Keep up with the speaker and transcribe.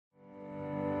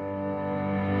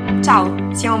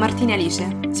Ciao, siamo Martina e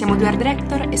Alice, siamo due art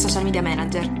director e social media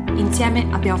manager. Insieme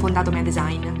abbiamo fondato Mea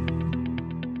Design.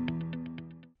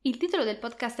 Il titolo del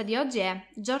podcast di oggi è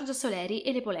Giorgia Soleri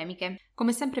e le polemiche.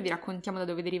 Come sempre vi raccontiamo da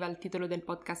dove deriva il titolo del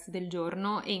podcast del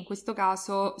giorno e in questo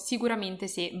caso sicuramente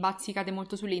se bazzicate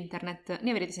molto sull'internet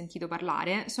ne avrete sentito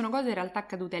parlare. Sono cose in realtà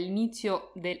accadute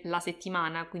all'inizio della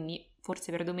settimana, quindi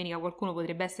forse per domenica qualcuno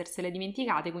potrebbe essersele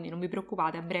dimenticate, quindi non vi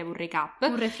preoccupate, a breve un recap.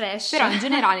 Un refresh. Però in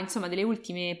generale, insomma, delle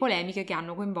ultime polemiche che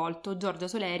hanno coinvolto Giorgia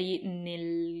Soleri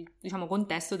nel,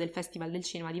 contesto del Festival del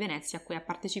Cinema di Venezia a cui ha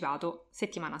partecipato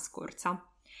settimana scorsa.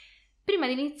 Prima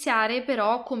di iniziare,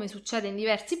 però, come succede in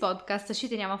diversi podcast, ci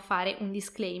teniamo a fare un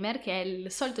disclaimer, che è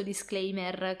il solito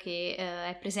disclaimer che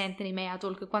è presente nei Mea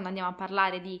Talk quando andiamo a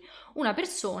parlare di una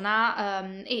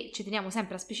persona, e ci teniamo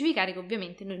sempre a specificare che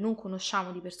ovviamente noi non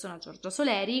conosciamo di persona Giorgia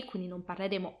Soleri, quindi non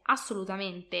parleremo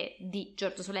assolutamente di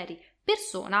Giorgia Soleri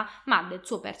persona, ma del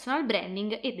suo personal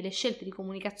branding e delle scelte di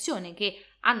comunicazione che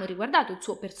hanno riguardato il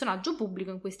suo personaggio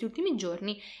pubblico in questi ultimi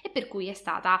giorni e per cui è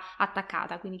stata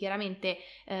attaccata. Quindi chiaramente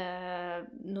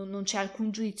non c'è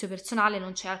alcun giudizio personale,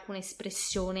 non c'è alcuna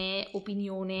espressione,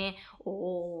 opinione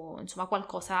o insomma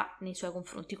qualcosa nei suoi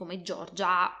confronti come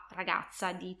Giorgia,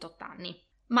 ragazza di 8 anni.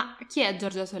 Ma chi è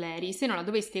Giorgia Soleri? Se non la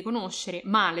doveste conoscere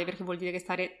male, perché vuol dire che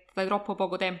state troppo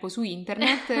poco tempo su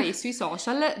internet e sui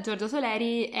social, Giorgia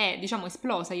Soleri è,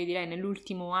 esplosa, io direi,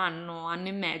 nell'ultimo anno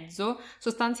e mezzo,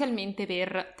 sostanzialmente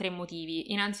per 3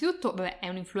 motivi. Innanzitutto, è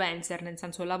un influencer, nel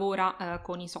senso lavora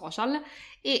con i social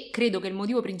e credo che il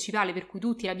motivo principale per cui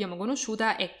tutti l'abbiamo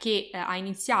conosciuta è che ha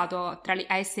iniziato a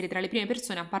essere tra le prime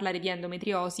persone a parlare di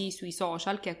endometriosi sui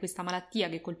social, che è questa malattia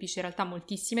che colpisce in realtà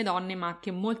moltissime donne, ma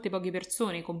che molte poche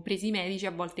persone, compresi i medici,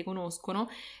 a volte conoscono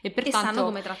e pertanto sanno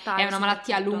come trattare, è una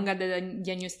malattia lunga da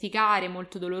diagnosticare,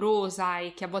 molto dolorosa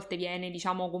e che a volte viene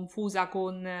confusa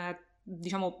con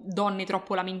donne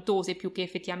troppo lamentose più che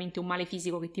effettivamente un male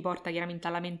fisico che ti porta chiaramente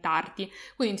a lamentarti.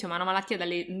 Quindi insomma è una malattia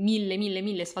dalle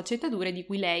mille sfaccettature di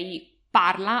cui lei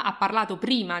ha parlato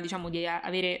prima di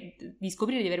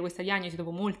scoprire di avere questa diagnosi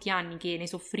dopo molti anni che ne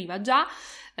soffriva già,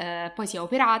 poi si è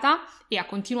operata e ha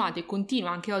continuato e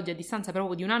continua anche oggi a distanza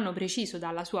proprio di un anno preciso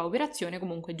dalla sua operazione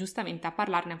comunque giustamente a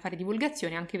parlarne, a fare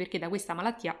divulgazione, anche perché da questa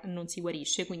malattia non si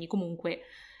guarisce, quindi comunque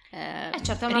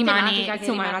certo, è una rimane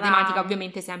tematica una tematica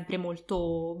ovviamente sempre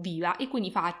molto viva e quindi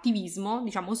fa attivismo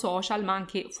social ma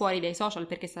anche fuori dai social,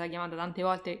 perché è stata chiamata tante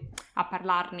volte a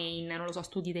parlarne in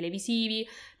studi televisivi,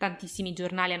 tantissimi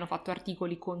giornali hanno fatto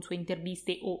articoli con sue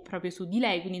interviste o proprio su di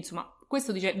lei, quindi insomma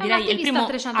questo direi è il primo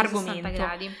argomento.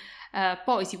 Gradi.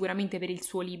 Poi sicuramente per il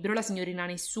suo libro La signorina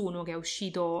Nessuno, che è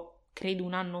uscito credo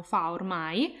un anno fa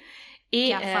ormai e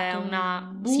che ha fatto una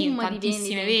boom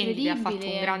tantissime di vendite, ha fatto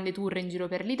un grande tour in giro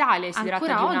per l'Italia.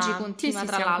 Ancora oggi continua,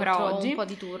 tra l'altro, ancora oggi. Un po'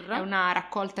 di tour. È una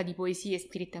raccolta di poesie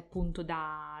scritte appunto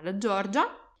da Giorgia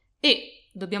e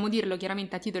dobbiamo dirlo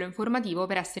chiaramente a titolo informativo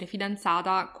per essere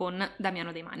fidanzata con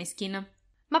Damiano dei Maneskin.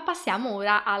 Ma passiamo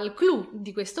ora al clou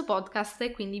di questo podcast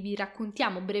e quindi vi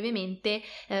raccontiamo brevemente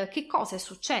che cosa è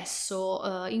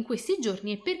successo in questi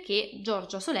giorni e perché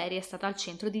Giorgia Soleri è stata al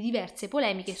centro di diverse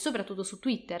polemiche, soprattutto su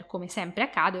Twitter, come sempre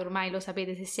accade, ormai lo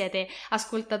sapete se siete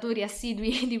ascoltatori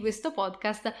assidui di questo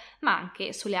podcast, ma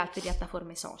anche sulle altre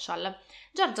piattaforme social.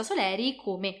 Giorgia Soleri,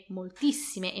 come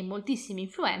moltissime e moltissimi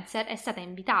influencer, è stata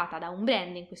invitata da un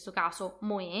brand, in questo caso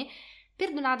Moët.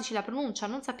 Perdonateci la pronuncia,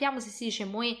 non sappiamo se si dice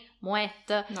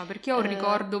Moët. No, perché ho un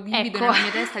ricordo vivido nella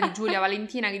mia testa di Giulia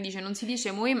Valentina che dice non si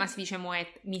dice Moët ma si dice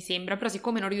Moët, mi sembra, però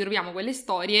siccome non ritroviamo quelle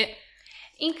storie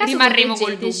rimarremo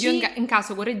col dubbio, in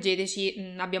caso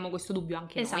correggeteci, abbiamo questo dubbio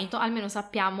anche noi. Esatto, almeno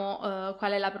sappiamo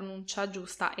qual è la pronuncia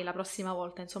giusta e la prossima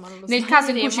volta insomma non lo nel caso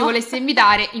in cui ci volesse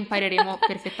invitare impareremo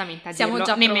perfettamente a Siamo dirlo,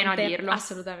 già nemmeno pronte, a dirlo.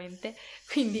 Assolutamente.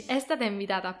 Quindi è stata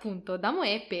invitata appunto da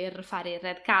Moët per fare il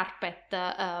red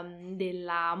carpet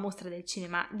della mostra del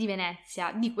cinema di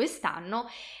Venezia di quest'anno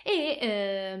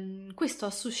e questo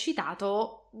ha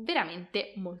suscitato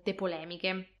veramente molte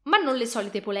polemiche, ma non le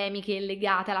solite polemiche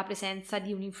legate alla presenza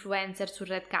di un influencer sul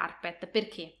red carpet.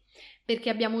 Perché?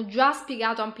 Perché abbiamo già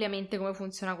spiegato ampiamente come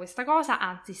funziona questa cosa,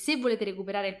 anzi se volete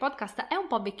recuperare il podcast è un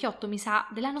po' vecchiotto, mi sa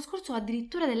dell'anno scorso o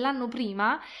addirittura dell'anno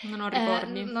prima, non ho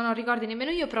ricordi. Non ho ricordi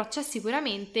nemmeno io, però c'è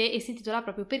sicuramente e si intitola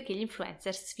proprio Perché gli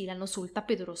influencer sfilano sul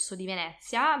tappeto rosso di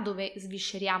Venezia, dove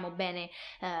svisceriamo bene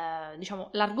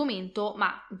l'argomento,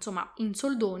 ma insomma in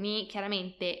soldoni.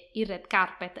 Chiaramente il red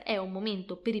carpet è un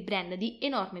momento per i brand di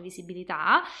enorme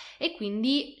visibilità e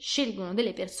quindi scelgono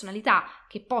delle personalità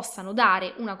che possano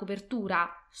dare una copertura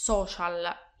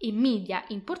social e media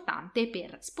importante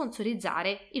per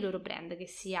sponsorizzare i loro brand, che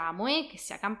sia Moët, che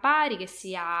sia Campari, che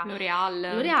sia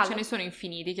L'Oreal, ce ne sono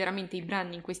infiniti. Chiaramente i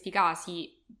brand in questi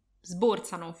casi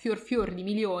sborsano fior di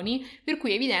milioni, per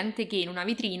cui è evidente che in una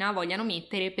vetrina vogliano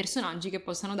mettere personaggi che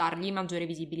possano dargli maggiore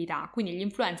visibilità. Quindi gli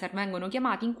influencer vengono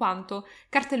chiamati in quanto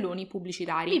cartelloni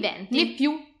pubblicitari. Viventi. Né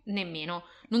più né meno.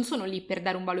 Non sono lì per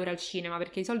dare un valore al cinema,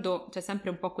 perché di solito c'è sempre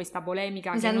un po' questa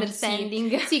polemica che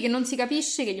non si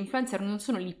capisce che gli influencer non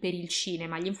sono lì per il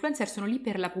cinema, gli influencer sono lì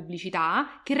per la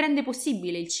pubblicità che rende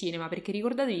possibile il cinema, perché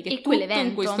ricordatevi che tutto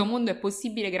in questo mondo è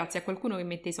possibile grazie a qualcuno che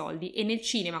mette i soldi, e nel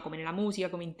cinema, come nella musica,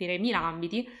 come in 3.000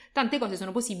 ambiti, tante cose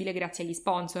sono possibili grazie agli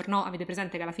sponsor, no? Avete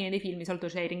presente che alla fine dei film di solito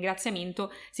c'è il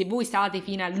ringraziamento, se voi state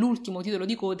fino all'ultimo titolo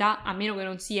di coda, a meno che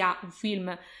non sia un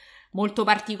film molto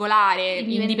particolare,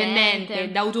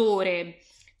 indipendente, d'autore,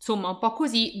 insomma un po'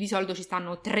 così, di solito ci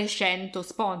stanno 300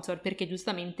 sponsor, perché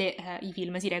giustamente i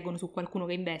film si reggono su qualcuno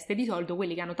che investe. Di solito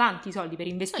quelli che hanno tanti soldi per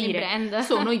investire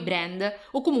sono i brand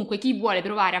o comunque chi vuole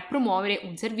provare a promuovere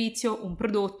un servizio, un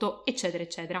prodotto, eccetera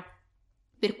eccetera.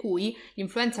 Per cui gli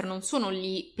influencer non sono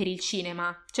lì per il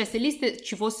cinema, cioè se lì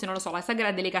ci fosse, non lo so, la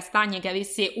Sagra delle Castagne che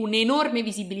avesse un'enorme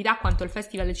visibilità quanto il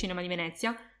Festival del Cinema di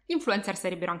Venezia, gli influencer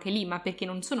sarebbero anche lì, ma perché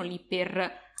non sono lì per,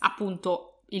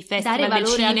 appunto, il Festival del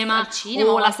Cinema, al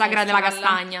cinema o la Sagra della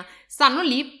Castagna. Stanno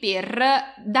lì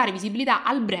per dare visibilità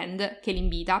al brand che li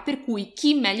invita, per cui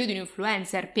chi meglio di un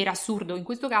influencer, per assurdo, in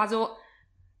questo caso,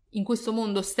 in questo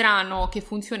mondo strano che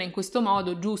funziona in questo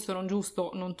modo, giusto o non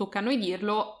giusto, non tocca a noi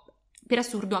dirlo, per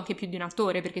assurdo anche più di un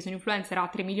attore, perché se un influencer ha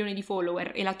 3 milioni di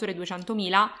follower e l'attore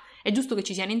 200.000, è giusto che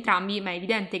ci siano entrambi, ma è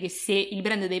evidente che se il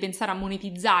brand deve pensare a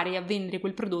monetizzare e a vendere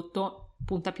quel prodotto,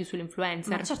 punta più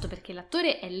sull'influencer. Ma certo, perché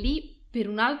l'attore è lì per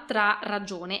un'altra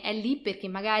ragione, è lì perché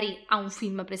magari ha un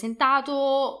film presentato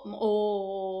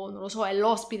o, non lo so, è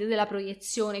l'ospite della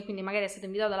proiezione, quindi magari è stato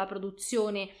invitato alla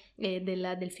produzione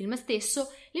del film stesso.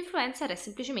 L'influencer è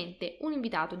semplicemente un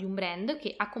invitato di un brand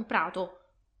che ha comprato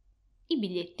i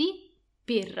biglietti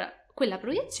per quella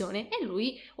proiezione e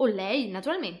lui o lei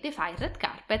naturalmente fa il red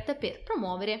carpet per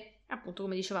promuovere, appunto,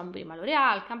 come dicevamo prima,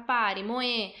 L'Oréal, Campari,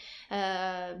 Moët,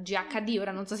 GHD,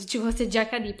 ora non so se ci fosse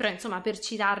GHD, però insomma per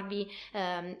citarvi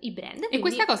i brand. Quindi, e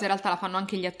questa cosa in realtà la fanno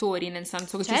anche gli attori, nel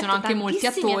senso che ci sono anche molti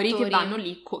attori che vanno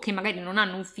lì, che magari non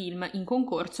hanno un film in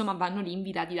concorso, ma vanno lì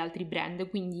invitati da altri brand,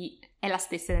 quindi è la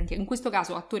stessa identica. In questo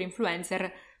caso attori e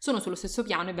influencer sono sullo stesso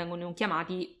piano e vengono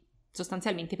chiamati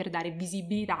sostanzialmente per dare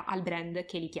visibilità al brand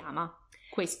che li chiama.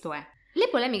 Questo è. Le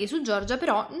polemiche su Giorgia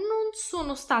però non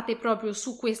sono state proprio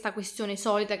su questa questione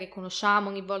solita che conosciamo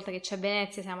ogni volta che c'è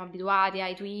Venezia, siamo abituati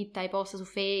ai tweet, ai post su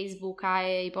Facebook,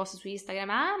 ai post su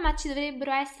Instagram, ma ci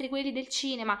dovrebbero essere quelli del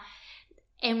cinema.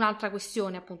 È un'altra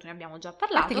questione, appunto, ne abbiamo già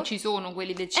parlato. Perché ci sono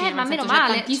quelli del cinema, ma meno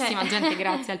male, c'è tantissima gente,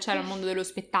 grazie al cielo, al mondo dello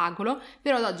spettacolo,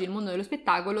 però ad oggi il mondo dello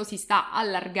spettacolo si sta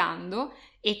allargando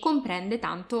e comprende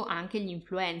tanto anche gli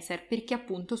influencer, perché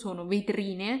appunto sono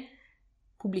vetrine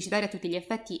pubblicitarie a tutti gli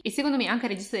effetti, e secondo me anche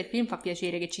al regista del film fa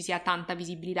piacere che ci sia tanta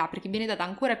visibilità, perché viene data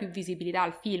ancora più visibilità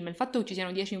al film. Il fatto che ci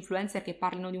siano 10 influencer che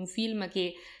parlino di un film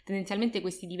che tendenzialmente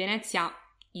questi di Venezia,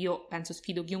 io penso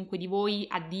sfido chiunque di voi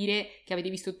a dire che avete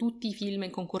visto tutti i film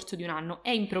in concorso di un anno, è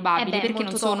improbabile, perché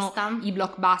non sono i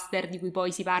blockbuster di cui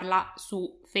poi si parla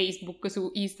su Facebook, su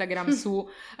Instagram, su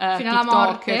TikTok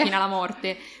fino alla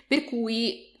morte, per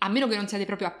cui a meno che non siate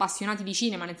proprio appassionati di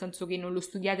cinema, nel senso che non lo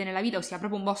studiate nella vita o sia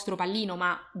proprio un vostro pallino,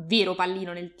 ma vero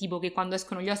pallino, nel tipo che quando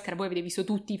escono gli Oscar voi avete visto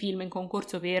tutti i film in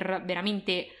concorso per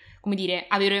veramente, come dire,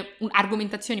 avere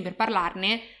argomentazioni per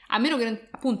parlarne, a meno che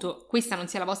appunto questa non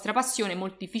sia la vostra passione, è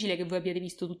molto difficile che voi abbiate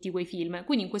visto tutti quei film.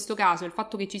 Quindi in questo caso il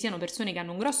fatto che ci siano persone che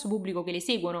hanno un grosso pubblico che le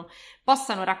seguono,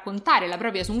 possano raccontare la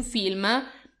propria su un film,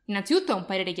 innanzitutto è un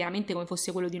parere chiaramente come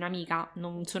fosse quello di un'amica,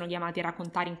 non sono chiamati a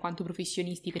raccontare in quanto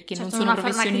professionisti, perché certo, non sono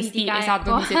professionisti, critica, esatto,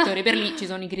 ecco. di settore, per lì ci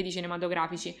sono i critici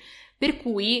cinematografici, per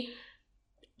cui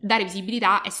dare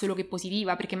visibilità è solo che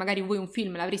positiva, perché magari voi un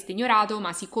film l'avreste ignorato,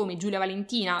 ma siccome Giulia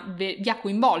Valentina vi ha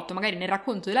coinvolto magari nel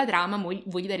racconto della trama,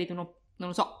 voi gli darete non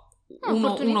lo so,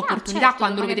 un'opportunità, certo,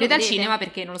 quando lo vedrete al cinema,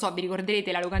 perché non lo so, vi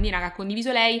ricorderete la locandina che ha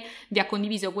condiviso lei, vi ha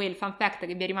condiviso quel fan fact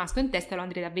che vi è rimasto in testa e lo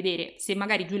andrete a vedere. Se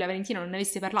magari Giulia Valentina non ne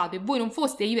avesse parlato e voi non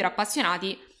foste iper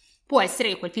appassionati, può essere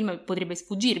che quel film potrebbe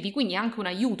sfuggirvi, quindi è anche un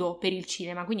aiuto per il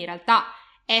cinema, quindi in realtà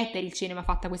è per il cinema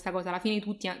fatta questa cosa, alla fine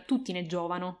tutti ne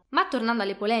giovano. Ma tornando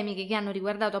alle polemiche che hanno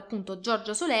riguardato appunto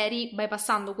Giorgia Soleri,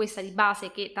 bypassando questa di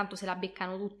base che tanto se la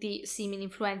beccano tutti simili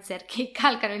influencer che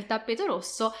calcano il tappeto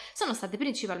rosso, sono state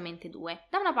principalmente due.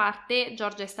 Da una parte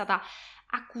Giorgia è stata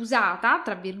accusata,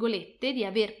 tra virgolette, di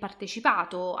aver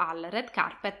partecipato al red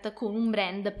carpet con un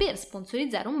brand per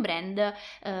sponsorizzare un brand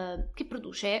che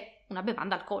produce una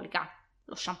bevanda alcolica,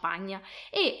 lo champagne,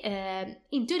 e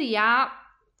in teoria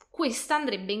questa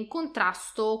andrebbe in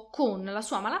contrasto con la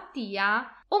sua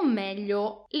malattia o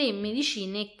meglio le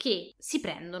medicine che si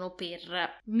prendono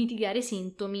per mitigare i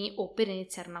sintomi o per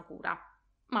iniziare una cura.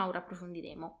 Ma ora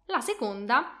approfondiremo. La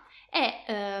seconda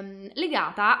è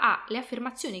legata alle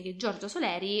affermazioni che Giorgia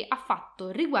Soleri ha fatto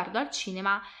riguardo al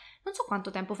cinema, non so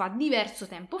quanto tempo fa, diverso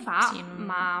tempo fa, Sì,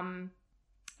 ma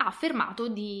ha affermato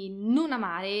di non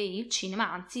amare il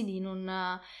cinema, anzi di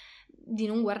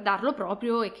non guardarlo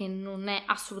proprio e che non è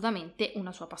assolutamente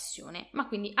una sua passione. Ma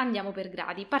quindi andiamo per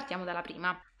gradi, partiamo dalla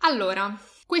prima. Allora,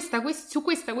 su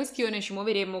questa questione ci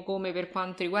muoveremo come per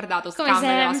quanto riguardato Come Scam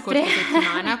della sempre. scorsa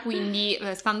settimana, quindi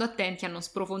stando attenti a non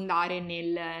sprofondare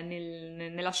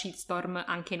nella shitstorm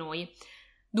anche noi.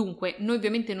 Dunque, noi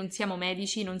ovviamente non siamo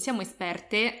medici, non siamo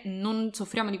esperte, non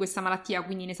soffriamo di questa malattia,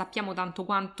 quindi ne sappiamo tanto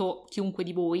quanto chiunque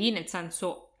di voi, nel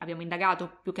senso abbiamo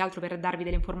indagato più che altro per darvi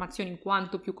delle informazioni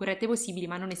quanto più corrette possibili,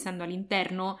 ma non essendo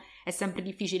all'interno è sempre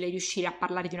difficile riuscire a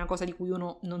parlare di una cosa di cui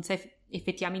uno non sa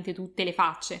effettivamente tutte le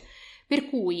facce. Per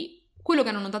cui quello che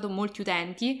hanno notato molti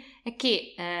utenti è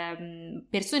che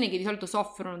persone che di solito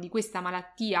soffrono di questa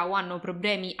malattia o hanno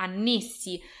problemi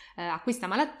annessi a questa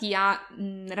malattia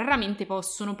raramente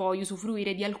possono poi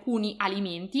usufruire di alcuni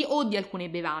alimenti o di alcune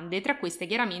bevande. Tra queste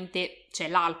chiaramente c'è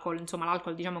l'alcol, insomma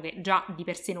l'alcol diciamo che già di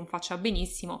per sé non faccia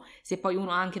benissimo, se poi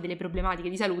uno ha anche delle problematiche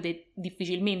di salute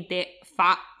difficilmente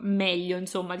fa meglio,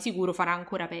 insomma di sicuro farà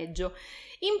ancora peggio.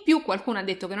 In più qualcuno ha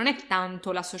detto che non è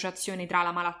tanto l'associazione tra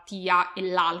la malattia e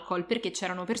l'alcol, perché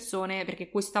c'erano persone,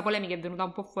 perché questa polemica è venuta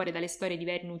un po' fuori dalle storie di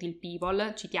Very Nutil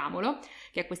People, citiamolo,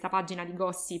 che è questa pagina di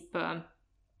gossip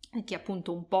che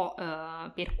appunto un po'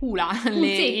 percula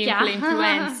le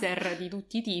influencer di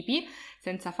tutti i tipi,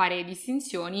 senza fare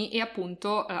distinzioni, e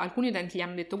appunto alcuni utenti gli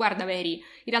hanno detto: guarda Veri,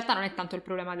 in realtà non è tanto il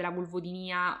problema della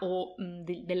vulvodinia o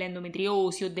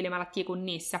dell'endometriosi o delle malattie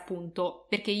connesse, appunto,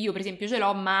 perché io per esempio ce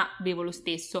l'ho ma bevo lo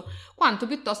stesso, quanto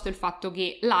piuttosto il fatto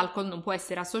che l'alcol non può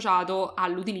essere associato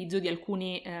all'utilizzo di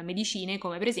alcune medicine,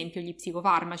 come per esempio gli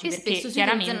psicofarmaci, che perché spesso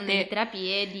chiaramente si utilizzano nelle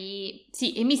terapie di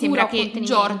sì, e mi sembra che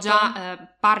contenimento.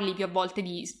 Giorgia parli più a volte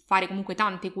di fare comunque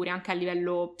tante cure anche a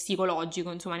livello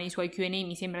psicologico, insomma nei suoi Q&A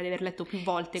mi sembra di aver letto più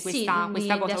volte questa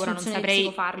cosa, ora non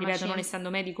saprei, ripeto, non essendo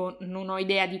medico non ho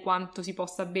idea di quanto si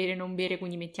possa bere e non bere,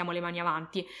 quindi mettiamo le mani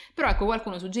avanti, però ecco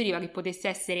qualcuno suggeriva che potesse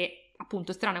essere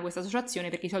appunto strana questa associazione,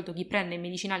 perché di solito chi prende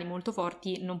medicinali molto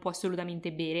forti non può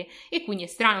assolutamente bere, e quindi è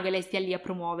strano che lei stia lì a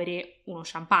promuovere uno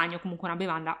champagne o comunque una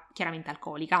bevanda chiaramente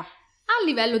alcolica. A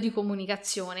livello di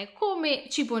comunicazione, come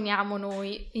ci poniamo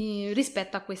noi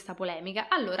rispetto a questa polemica?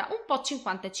 Allora, un po'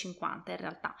 50 e 50 in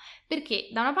realtà, perché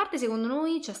da una parte secondo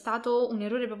noi c'è stato un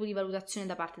errore proprio di valutazione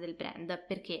da parte del brand,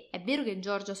 perché è vero che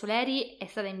Giorgia Soleri è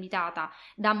stata invitata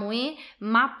da Moët,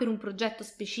 ma per un progetto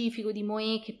specifico di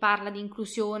Moët che parla di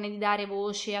inclusione, di dare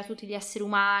voce a tutti gli esseri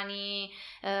umani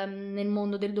nel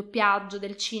mondo del doppiaggio,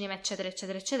 del cinema, eccetera,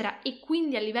 eccetera, eccetera, e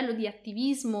quindi a livello di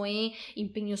attivismo e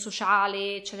impegno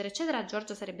sociale, eccetera, eccetera,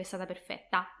 Giorgia sarebbe stata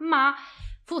perfetta, ma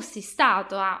fossi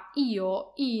stata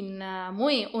io in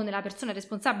Moët o nella persona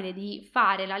responsabile di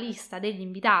fare la lista degli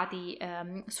invitati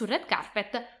sul red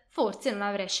carpet, forse non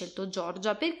avrei scelto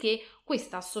Giorgia, perché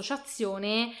questa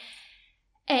associazione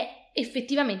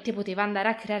effettivamente poteva andare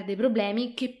a creare dei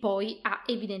problemi che poi ha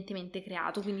evidentemente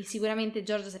creato, quindi sicuramente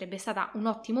Giorgia sarebbe stata un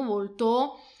ottimo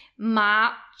volto,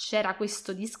 ma c'era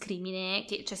questo discrimine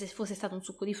che, cioè, se fosse stato un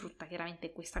succo di frutta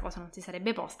chiaramente questa cosa non si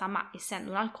sarebbe posta, ma essendo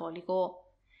un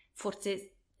alcolico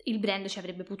forse il brand ci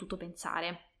avrebbe potuto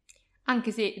pensare.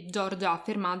 Anche se Giorgia ha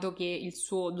affermato che il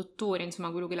suo dottore, insomma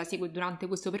quello che la segue durante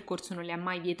questo percorso, non le ha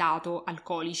mai vietato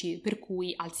alcolici, per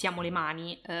cui alziamo le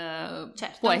mani.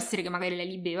 Certo. Può essere che magari lei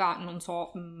li beva, non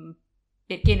so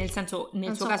perché, nel senso nel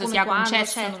non suo so caso come, sia quando,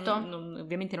 concesso, certo.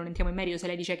 Ovviamente non entriamo in merito, se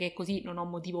lei dice che è così non ho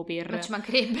motivo Non ci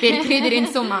mancherebbe. per credere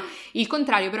insomma il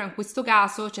contrario, però in questo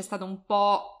caso c'è stato un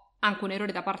po' anche un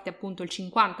errore da parte, appunto il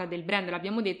 50 del brand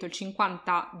l'abbiamo detto, il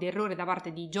 50 d'errore da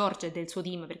parte di Giorgia e del suo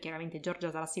team, perché chiaramente Giorgia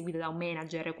sarà seguita da un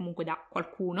manager o comunque da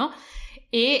qualcuno,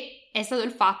 e è stato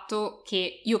il fatto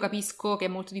che io capisco che è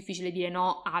molto difficile dire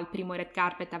no al primo red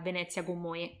carpet a Venezia con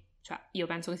Moët. Cioè, io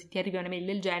penso che se ti arriva una mail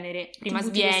del genere, prima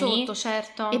svieni sotto,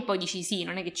 certo. E poi dici sì,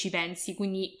 non è che ci pensi,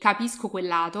 quindi capisco quel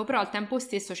lato, però al tempo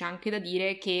stesso c'è anche da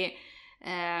dire che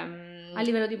a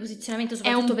livello di posizionamento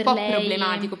è un soprattutto po' per lei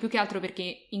problematico, più che altro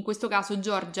perché in questo caso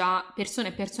Giorgia, persona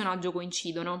e personaggio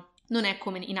coincidono. Non è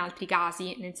come in altri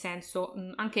casi, nel senso,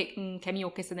 anche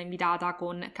Camille che è stata invitata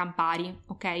con Campari,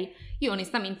 ok? Io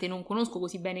onestamente non conosco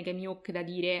così bene Camille da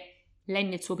dire lei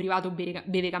nel suo privato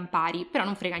beve Campari, però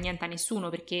non frega niente a nessuno,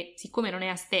 perché siccome non è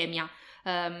astemia,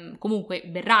 comunque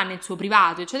berrà nel suo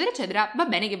privato, eccetera eccetera, va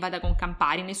bene che vada con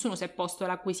Campari, nessuno si è posto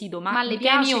l'acquisito, ma le che è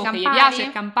piace mio, Campari? che gli piace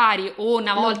il Campari, o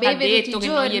una Lo volta ha beve detto tutti i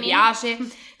che non gli giorni? piace,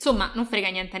 insomma non frega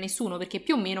niente a nessuno, perché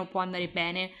più o meno può andare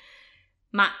bene.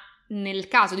 Ma nel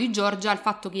caso di Giorgia, il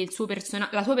fatto che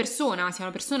la sua persona sia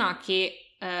una persona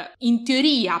che in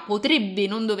teoria potrebbe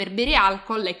non dover bere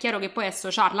alcol, è chiaro che poi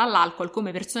associarla all'alcol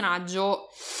come personaggio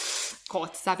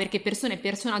cozza, perché persona e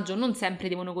personaggio non sempre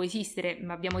devono coesistere,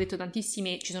 ma abbiamo detto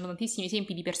ci sono tantissimi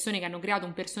esempi di persone che hanno creato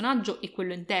un personaggio e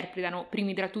quello interpretano,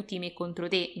 primi tra tutti i me contro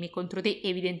te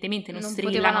evidentemente non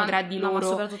strillano tra di loro, ma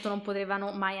soprattutto non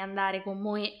potevano mai andare con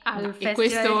noi al Festival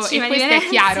questo, del Cinema e questo di è Venezia.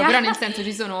 chiaro, però nel senso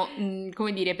ci sono,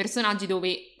 come dire, personaggi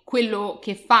dove quello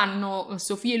che fanno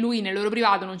Sofia e lui nel loro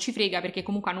privato non ci frega, perché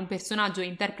comunque hanno un personaggio e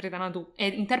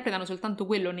interpretano soltanto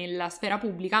quello nella sfera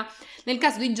pubblica. Nel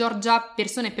caso di Giorgia,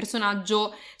 persona e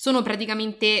personaggio sono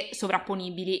praticamente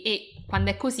sovrapponibili, e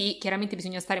quando è così chiaramente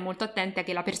bisogna stare molto attenti a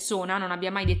che la persona non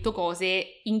abbia mai detto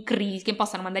cose in crisi, che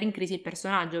possano mandare in crisi il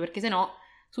personaggio, perché sennò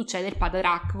succede il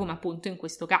patatrac, come appunto in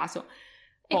questo caso.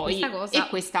 Poi,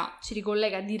 questa ci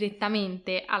ricollega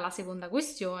direttamente alla seconda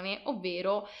questione,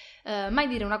 ovvero mai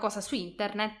dire una cosa su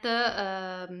internet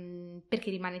perché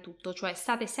rimane tutto, cioè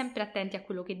state sempre attenti a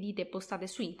quello che dite e postate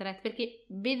su internet, perché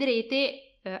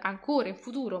vedrete ancora in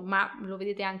futuro, ma lo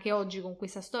vedete anche oggi con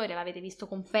questa storia, l'avete visto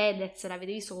con Fedez,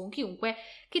 l'avete visto con chiunque,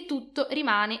 che tutto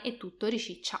rimane e tutto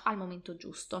riciccia al momento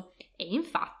giusto. E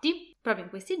infatti proprio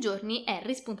in questi giorni è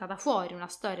rispuntata fuori una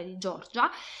storia di Giorgia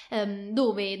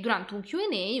dove durante un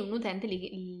Q&A un utente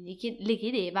le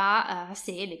chiedeva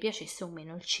se le piacesse o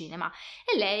meno il cinema,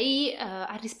 e lei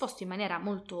ha risposto in maniera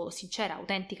molto sincera,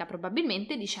 autentica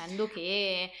probabilmente, dicendo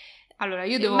che allora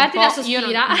io devo Martina un po',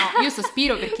 sospira. io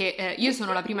sospiro perché io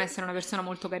sono la prima a essere una persona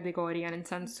molto categorica, nel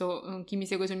senso, chi mi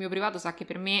segue sul mio privato sa che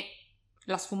per me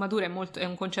la sfumatura è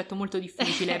un concetto molto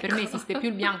difficile, per me esiste più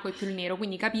il bianco e più il nero,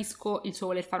 quindi capisco il suo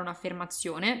voler fare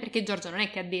un'affermazione, perché Giorgia non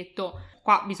è che ha detto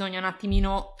qua bisogna un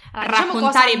attimino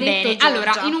raccontare bene.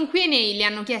 Allora, in un Q&A le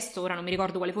hanno chiesto, ora non mi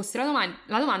ricordo quale fosse la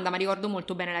domanda, ma ricordo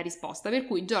molto bene la risposta, per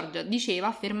cui Giorgia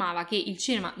affermava che il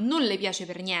cinema non le piace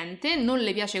per niente, non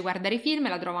le piace guardare film,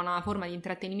 la trova una forma di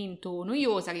intrattenimento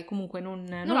noiosa che comunque non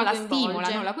la stimola,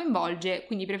 non la coinvolge,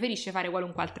 quindi preferisce fare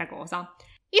qualunque altra cosa.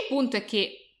 Il punto è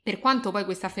che per quanto poi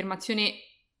questa affermazione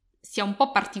sia un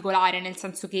po' particolare, nel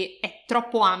senso che è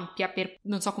troppo ampia per,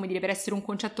 non so come dire, per essere un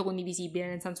concetto condivisibile,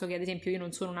 nel senso che ad esempio io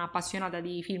non sono una appassionata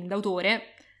di film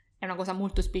d'autore, è una cosa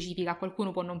molto specifica, a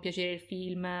qualcuno può non piacere il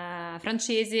film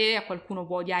francese, a qualcuno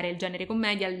può odiare il genere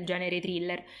commedia, il genere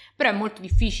thriller, però è molto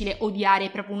difficile odiare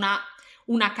proprio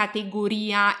una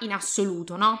categoria in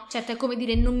assoluto, no? Certo, è come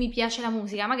dire non mi piace la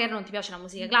musica, magari non ti piace la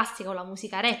musica classica o la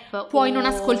musica rap, puoi non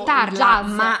ascoltarla,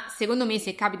 ma secondo me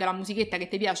se capita la musichetta che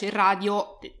ti piace in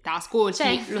radio, te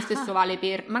ascolti, lo stesso vale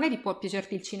per, magari può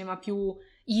piacerti il cinema più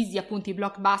easy, appunto i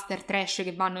blockbuster trash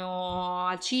che vanno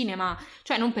al cinema,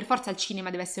 cioè non per forza il cinema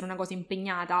deve essere una cosa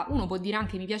impegnata, uno può dire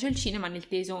anche mi piace il cinema,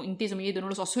 inteso mi vedo, non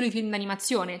lo so, solo i film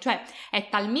d'animazione, cioè è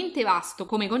talmente vasto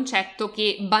come concetto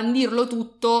che bandirlo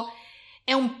tutto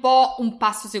è un po' un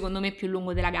passo secondo me più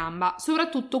lungo della gamba,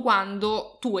 soprattutto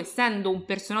quando tu, essendo un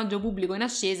personaggio pubblico in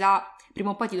ascesa,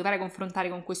 prima o poi ti dovrai confrontare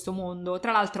con questo mondo.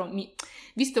 Tra l'altro,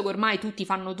 visto che ormai tutti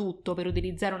fanno tutto per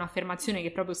utilizzare un'affermazione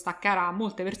che proprio sta cara a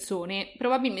molte persone,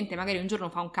 probabilmente magari un giorno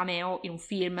fa un cameo in un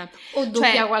film o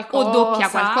doppia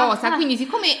qualcosa. Quindi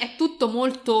siccome è tutto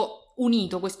molto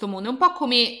unito questo mondo, è un po'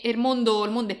 come il mondo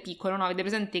è piccolo, no? Avete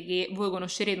presente che voi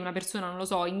conoscerete una persona, non lo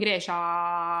so, in Grecia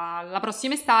la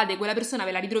prossima estate, quella persona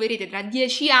ve la ritroverete tra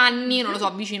 10 anni, non lo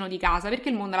so, vicino di casa, perché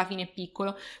il mondo alla fine è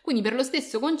piccolo. Quindi per lo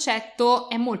stesso concetto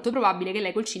è molto probabile che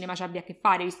lei col cinema ci abbia a che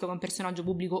fare, visto che è un personaggio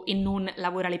pubblico e non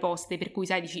lavora alle poste, per cui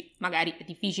sai, dici, magari è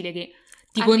difficile che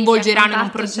ti coinvolgeranno in un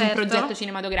progetto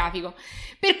cinematografico,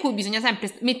 per cui bisogna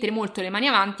sempre mettere molto le mani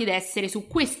avanti ed essere su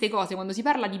queste cose quando si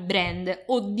parla di brand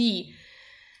o di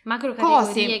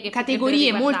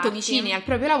categorie molto vicine al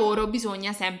proprio lavoro.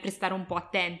 Bisogna sempre stare un po'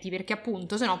 attenti, perché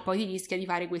appunto sennò poi si rischia di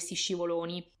fare questi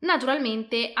scivoloni.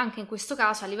 Naturalmente anche in questo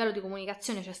caso a livello di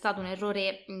comunicazione c'è stato un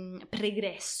errore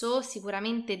pregresso,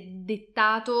 sicuramente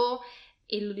dettato,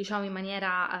 e lo diciamo in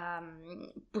maniera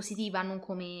positiva, non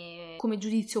come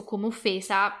giudizio o come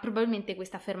offesa. Probabilmente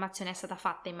questa affermazione è stata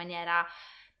fatta in maniera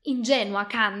ingenua,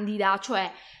 candida,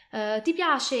 cioè ti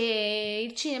piace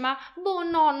il cinema? Boh,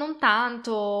 no, non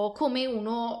tanto, come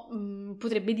uno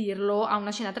potrebbe dirlo a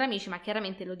una cena tra amici, ma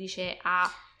chiaramente lo dice a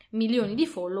milioni di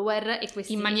follower, e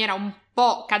questi in maniera un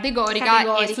po'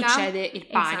 categorica e succede il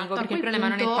panico, esatto, perché il problema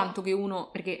non è tanto che uno,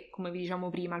 perché come vi diciamo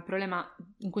prima, il problema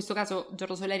in questo caso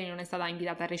Giorgia Soleri non è stata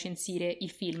invitata a recensire il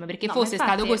film, perché fosse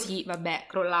stato così, vabbè,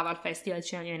 crollava al Festival del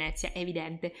Cinema di Venezia, è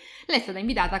evidente. Lei è stata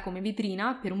invitata come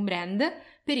vetrina per un brand,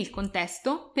 per il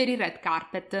contesto, per il red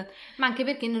carpet. Ma anche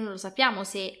perché noi non lo sappiamo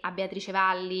se a Beatrice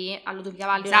Valli, a Ludovica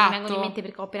Valli, esatto, ora mi vengono in mente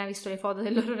perché ho appena visto le foto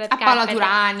del loro red carpet, a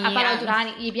Paola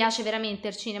Turani, gli piace veramente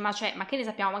il cinema, cioè, ma che ne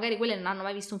sappiamo, magari quelle non hanno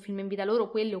mai visto un film in vita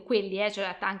loro, quelli o quelli,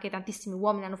 cioè anche tantissimi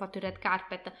uomini hanno fatto il red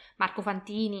carpet, Marco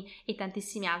Fantini e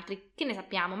tantissimi altri, che ne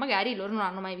sappiamo, magari loro non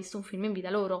hanno mai visto un film in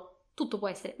vita loro, tutto può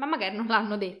essere, ma magari non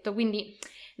l'hanno detto, quindi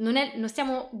non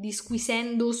stiamo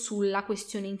disquisendo sulla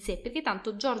questione in sé, perché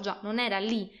tanto Giorgia non era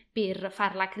lì per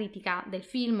fare la critica del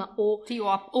film o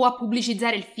a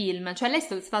pubblicizzare il film, cioè lei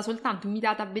è stata soltanto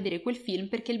invitata a vedere quel film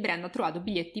perché il brand ha trovato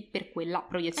biglietti per quella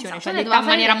proiezione, esatto, cioè detta in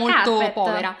maniera molto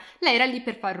povera. Lei era lì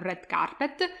per fare un red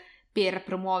carpet, per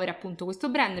promuovere appunto questo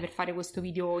brand, per fare questo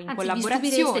video in collaborazione. Vi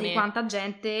stupireste di quanta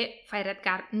gente fa il red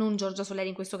carpet, non Giorgia Soleri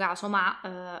in questo caso, ma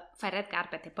fa il red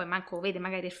carpet e poi manco vede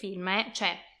magari il film,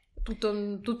 cioè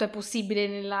tutto è possibile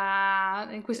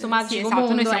in questo magico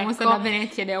mondo. Noi siamo stati a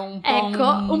Venezia ed è un po'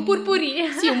 un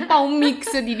purpurì. Sì, un po' un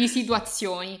mix di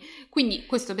situazioni. Quindi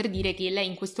questo per dire che lei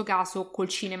in questo caso col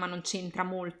cinema non c'entra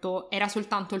molto, era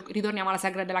soltanto, ritorniamo alla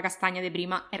sagra della castagna di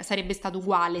prima, sarebbe stato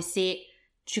uguale se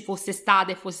ci fosse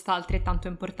stata e fosse stata altrettanto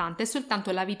importante, è soltanto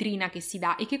la vetrina che si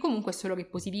dà e che comunque è solo che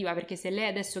positiva, perché se lei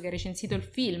adesso che ha recensito il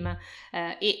film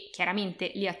e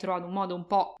chiaramente lì ha trovato un modo un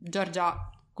po', Giorgia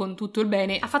con tutto il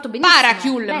bene, ha fatto benissimo,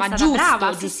 parachiul, ma giusto,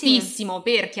 brava, giustissimo, sì.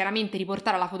 Per chiaramente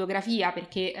riportare la fotografia,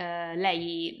 perché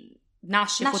lei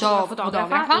nasce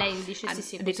fotografa, lei dice ha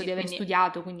sì, detto di aver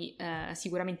studiato, quindi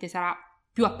sicuramente sarà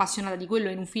più appassionata di quello,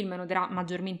 in un film noterà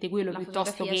maggiormente quello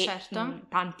piuttosto che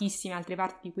tantissime altre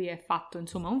parti di cui è fatto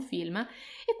insomma un film,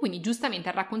 e quindi giustamente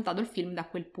ha raccontato il film da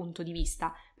quel punto di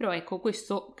vista, però ecco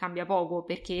questo cambia poco,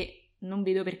 perché non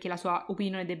vedo perché la sua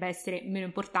opinione debba essere meno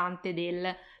importante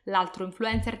dell'altra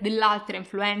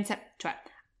influencer, cioè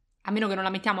a meno che non la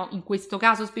mettiamo in questo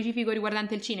caso specifico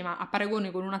riguardante il cinema a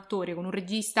paragone con un attore, con un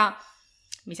regista,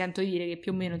 mi sento di dire che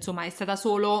più o meno insomma è stata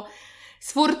solo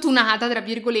sfortunata, tra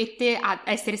virgolette, a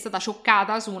essere stata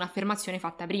scioccata su un'affermazione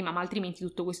fatta prima, ma altrimenti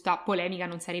tutta questa polemica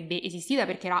non sarebbe esistita,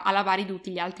 perché era alla pari di tutti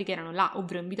gli altri che erano là,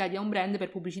 ovvero invitati a un brand per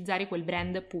pubblicizzare quel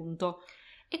brand, punto.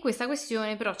 E questa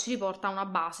questione però ci riporta a una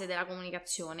base della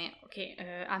comunicazione,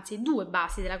 anzi due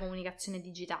basi della comunicazione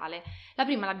digitale. La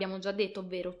prima l'abbiamo già detto,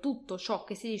 ovvero tutto ciò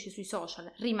che si dice sui social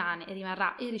rimane,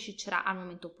 rimarrà e riciccerà al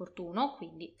momento opportuno,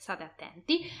 quindi state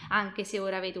attenti, anche se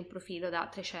ora avete un profilo da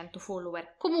 300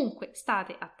 follower, comunque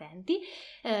state attenti.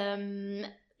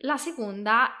 La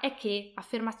seconda è che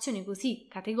affermazioni così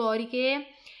categoriche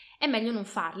è meglio non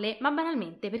farle, ma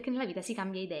banalmente perché nella vita si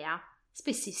cambia idea,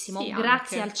 spessissimo, sì,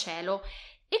 grazie al cielo.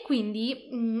 E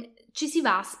quindi ci si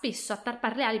va spesso a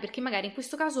tarpare ali, perché magari in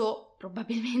questo caso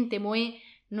probabilmente Moe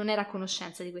non era a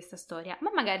conoscenza di questa storia,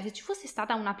 ma magari se ci fosse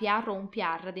stata una PR o un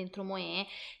PR dentro Moe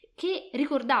che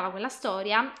ricordava quella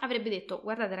storia, avrebbe detto: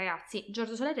 guardate ragazzi,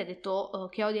 Giorgia Soleri ha detto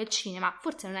che odia il cinema,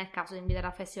 forse non è il caso di invitare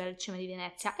al Festival del Cinema di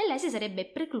Venezia, e lei si sarebbe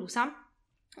preclusa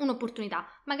un'opportunità.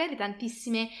 Magari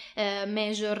tantissime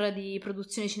major di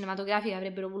produzione cinematografica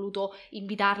avrebbero voluto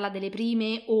invitarla delle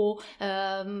prime o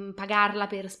pagarla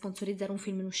per sponsorizzare un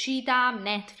film in uscita,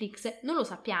 Netflix, non lo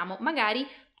sappiamo. Magari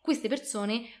queste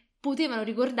persone potevano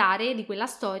ricordare di quella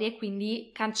storia e quindi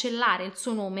cancellare il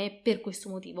suo nome per questo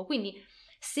motivo. Quindi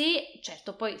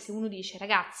certo, poi se uno dice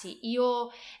ragazzi,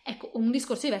 ecco, un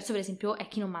discorso diverso per esempio è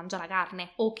chi non mangia la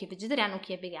carne, o chi è vegetariano o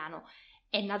chi è vegano.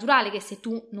 È naturale che se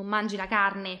tu non mangi la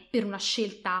carne per una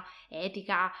scelta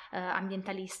etica,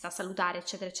 ambientalista, salutare,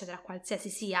 eccetera, eccetera, qualsiasi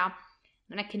sia,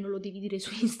 non è che non lo devi dire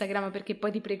su Instagram perché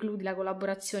poi ti precludi la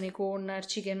collaborazione con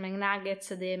Chicken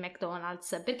McNuggets di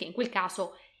McDonald's, perché in quel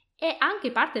caso è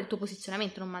anche parte del tuo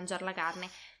posizionamento non mangiare la carne.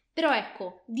 Però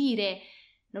ecco, dire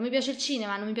non mi piace il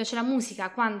cinema, non mi piace la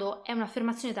musica, quando è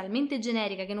un'affermazione talmente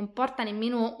generica che non porta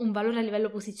nemmeno un valore a livello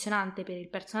posizionante per il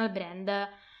personal brand,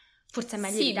 forse è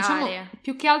meglio evitare. Diciamo,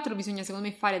 più che altro bisogna secondo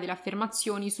me fare delle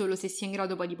affermazioni solo se si è in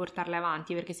grado poi di portarle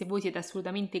avanti, perché se voi siete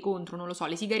assolutamente contro, non lo so,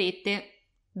 le sigarette,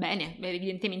 bene,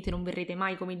 evidentemente non verrete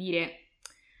mai, come dire,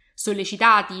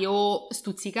 sollecitati o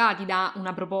stuzzicati da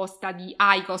una proposta di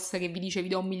IQOS che vi dice vi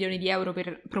do 1 milione di euro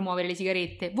per promuovere le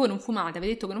sigarette. Voi non fumate,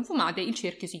 avete detto che non fumate, il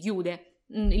cerchio si chiude,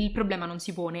 il problema non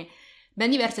si pone. Ben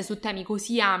diverse su temi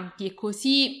così ampi e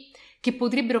così che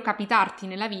potrebbero capitarti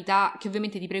nella vita, che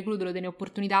ovviamente ti precludono delle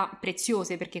opportunità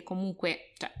preziose, perché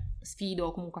comunque, cioè,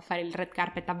 sfido comunque a fare il red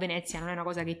carpet a Venezia, non è una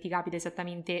cosa che ti capita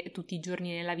esattamente tutti i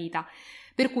giorni nella vita,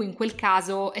 per cui in quel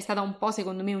caso è stata un po'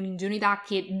 secondo me un'ingenuità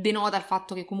che denota il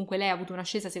fatto che comunque lei ha avuto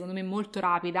un'ascesa secondo me molto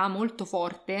rapida, molto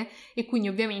forte, e quindi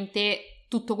ovviamente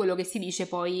tutto quello che si dice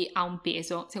poi ha un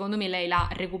peso. Secondo me lei l'ha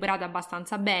recuperata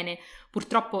abbastanza bene.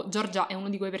 Purtroppo Giorgia è uno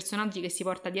di quei personaggi che si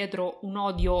porta dietro un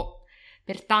odio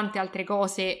per tante altre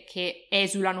cose che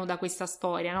esulano da questa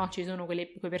storia, no? Ci sono quei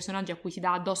personaggi a cui si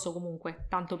dà addosso comunque,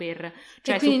 tanto per...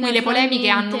 Cioè su cui le polemiche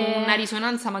hanno una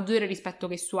risonanza maggiore rispetto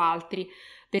che su altri,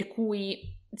 per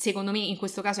cui secondo me in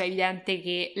questo caso è evidente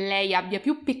che lei abbia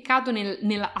più peccato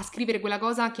a scrivere quella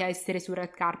cosa che a essere sul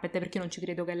red carpet, perché io non ci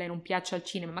credo che a lei non piaccia il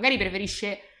cinema, magari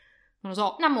preferisce, non lo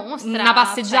so, una mostra, una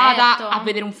passeggiata, certo, a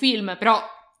vedere un film, però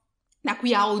da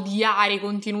qui a odiare i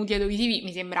contenuti audiovisivi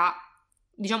mi sembra,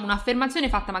 diciamo, un'affermazione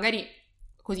fatta magari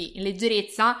così in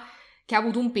leggerezza, che ha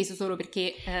avuto un peso solo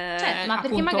perché certo, ma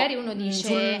appunto, perché magari uno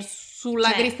dice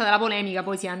sulla cresta della polemica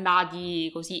poi si è andati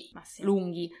così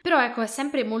lunghi. Però ecco, è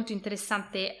sempre molto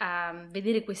interessante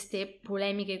vedere queste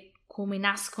polemiche come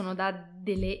nascono da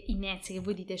delle inezie che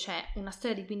voi dite, cioè una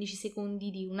storia di 15 secondi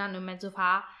di un anno e mezzo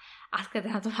fa ha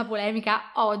scatenato una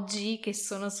polemica oggi che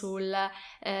sono sul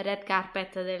red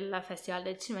carpet del Festival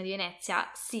del Cinema di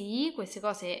Venezia. Sì, queste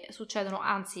cose succedono,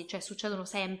 anzi, cioè succedono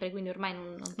sempre, quindi ormai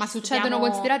non ma succedono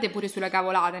considerate pure sulle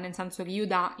cavolate, nel senso che io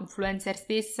da influencer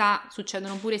stessa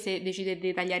succedono pure se decidete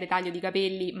di tagliare taglio di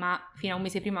capelli, ma fino a un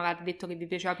mese prima avete detto che vi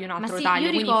piaceva più un altro taglio,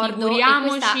 io quindi ricordo,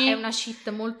 figuriamoci. E questa è una cheat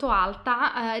molto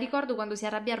alta, ricordo quando si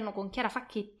arrabbiarono con Chiara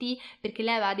Facchetti perché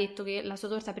lei aveva detto che la sua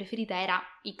torta preferita era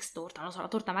X torta, non lo so, la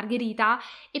torta margherita,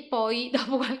 e poi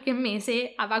dopo qualche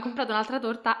mese aveva comprato un'altra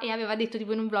torta e aveva detto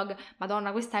tipo in un vlog: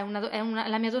 Madonna, questa è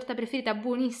la mia torta preferita,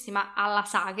 buonissima, alla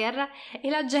Sacher, e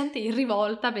la gente in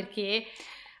rivolta perché...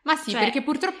 Ma sì, perché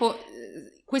purtroppo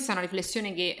questa è una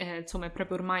riflessione che insomma è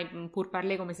proprio ormai pur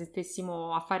parler come se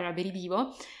stessimo a fare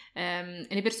l'aperitivo.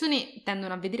 Le persone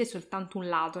tendono a vedere soltanto un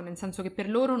lato, nel senso che per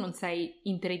loro non sei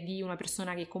in 3D una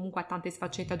persona che comunque ha tante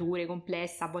sfaccettature,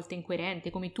 complessa, a volte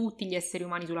incoerente, come tutti gli esseri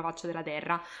umani sulla faccia della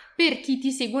terra. Per chi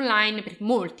ti segue online, per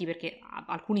molti, perché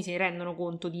alcuni si rendono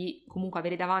conto di comunque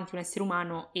avere davanti un essere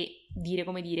umano e dire,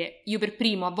 come dire, io per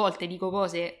primo a volte dico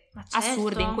cose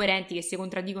assurde, incoerenti, che si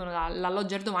contraddicono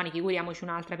dall'oggi al domani, figuriamoci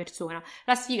un'altra persona.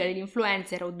 La sfiga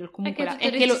dell'influencer o comunque è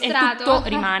che tutto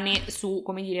rimane su,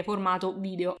 come dire, formato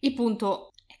video. Il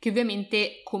punto è che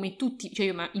ovviamente come tutti, cioè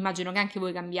io immagino che anche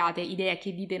voi cambiate idea,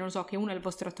 che dite, non so, che uno è il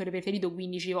vostro attore preferito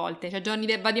 15 volte, cioè Johnny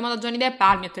Depp, va di moda Johnny Depp,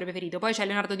 il mio attore preferito, poi c'è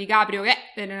Leonardo DiCaprio che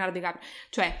è Leonardo DiCaprio,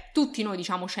 cioè tutti noi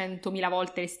diciamo 100.000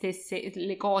 volte le stesse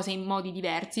le cose in modi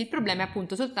diversi. Il problema è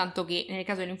appunto soltanto che nel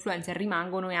caso dell'influencer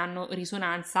rimangono e hanno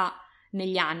risonanza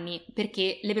negli anni,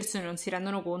 perché le persone non si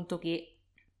rendono conto che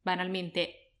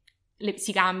banalmente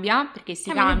si cambia, perché si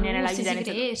cambia nella vita, si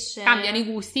cresce, cambiano i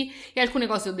gusti, e alcune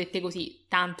cose ho dette così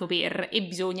tanto per, e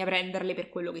bisogna prenderle per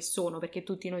quello che sono, perché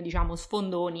tutti noi diciamo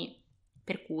sfondoni,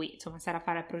 per cui insomma stare a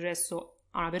fare il processo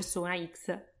a una persona X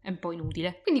è un po'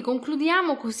 inutile. Quindi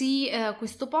concludiamo così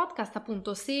questo podcast.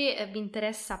 Appunto, se vi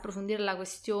interessa approfondire la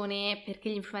questione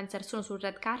perché gli influencer sono sul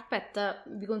red carpet,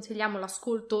 vi consigliamo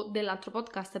l'ascolto dell'altro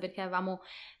podcast, perché avevamo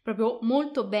proprio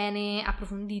molto bene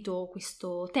approfondito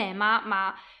questo tema,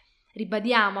 ma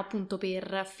ribadiamo appunto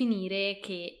per finire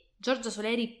che Giorgia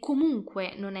Soleri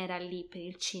comunque non era lì per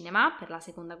il cinema, per la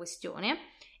seconda questione,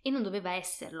 e non doveva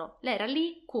esserlo. Lei era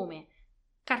lì come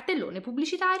cartellone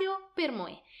pubblicitario per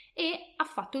Moët e ha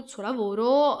fatto il suo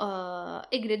lavoro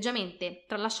egregiamente,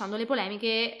 tralasciando le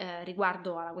polemiche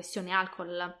riguardo alla questione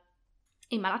alcol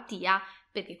e malattia,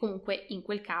 perché comunque in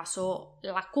quel caso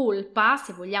la colpa,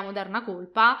 se vogliamo dare una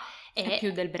colpa, è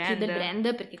più del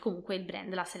brand, perché comunque il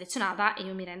brand l'ha selezionata, e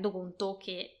io mi rendo conto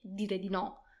che dire di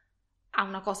no a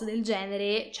una cosa del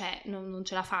genere, cioè non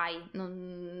ce la fai,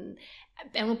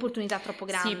 è un'opportunità troppo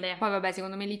grande. Sì, poi vabbè,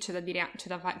 secondo me lì c'è da dire,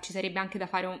 ci sarebbe anche da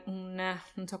fare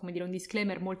non so come dire, un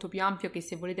disclaimer molto più ampio che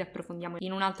se volete approfondiamo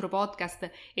in un altro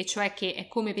podcast, e cioè che è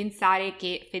come pensare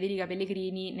che Federica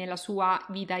Pellegrini nella sua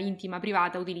vita intima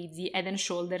privata utilizzi Head and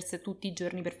Shoulders tutti i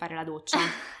giorni per fare la doccia.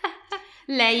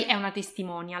 Lei è una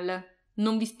testimonial.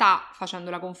 Non vi sta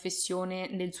facendo la confessione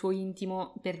del suo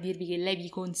intimo per dirvi che lei vi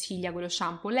consiglia quello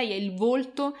shampoo, lei è il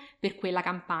volto per quella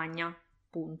campagna,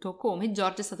 punto, come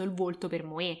Giorgia è stato il volto per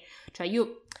Moët. Cioè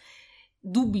io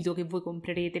dubito che voi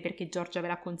comprerete perché Giorgia ve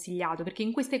l'ha consigliato, perché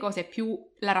in queste cose è più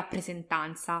la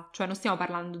rappresentanza, cioè non stiamo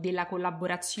parlando della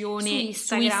collaborazione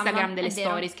su Instagram delle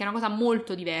stories, che è una cosa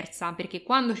molto diversa, perché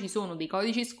quando ci sono dei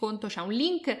codici sconto c'è un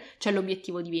link, c'è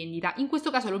l'obiettivo di vendita. In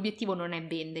questo caso l'obiettivo non è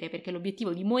vendere, perché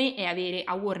l'obiettivo di Moët è avere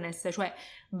awareness, cioè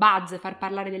buzz, far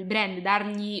parlare del brand,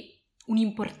 dargli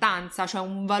un'importanza, cioè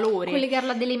un valore.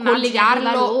 Collegarlo a delle immagini, a dei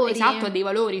valori. Esatto, a dei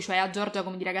valori, cioè a Giorgia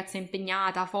come di ragazza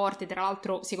impegnata, forte, tra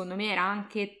l'altro secondo me era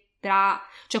anche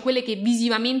cioè quelle che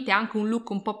visivamente ha anche un look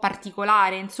un po'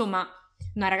 particolare, insomma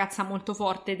una ragazza molto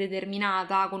forte,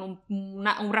 determinata, con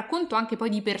un racconto anche poi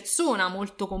di persona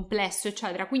molto complesso,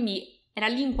 eccetera, quindi era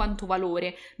lì in quanto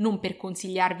valore, non per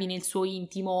consigliarvi nel suo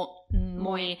intimo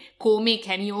come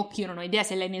Kenny Hawk. Io non ho idea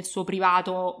se lei nel suo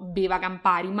privato beva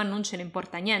Campari, ma non ce ne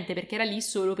importa niente, perché era lì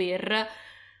solo per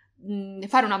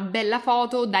fare una bella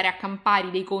foto, dare a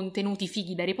Campari dei contenuti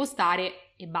fighi da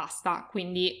ripostare e basta.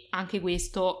 Quindi anche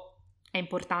questo è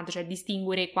importante, cioè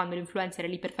distinguere quando l'influencer è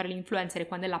lì per fare l'influencer e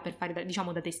quando è là per fare,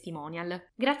 diciamo, da testimonial.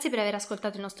 Grazie per aver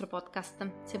ascoltato il nostro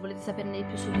podcast. Se volete saperne di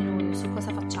più su di noi o su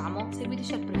cosa facciamo,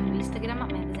 seguiteci al profilo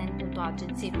Instagram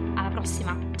medesign.agency. Alla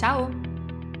prossima! Ciao!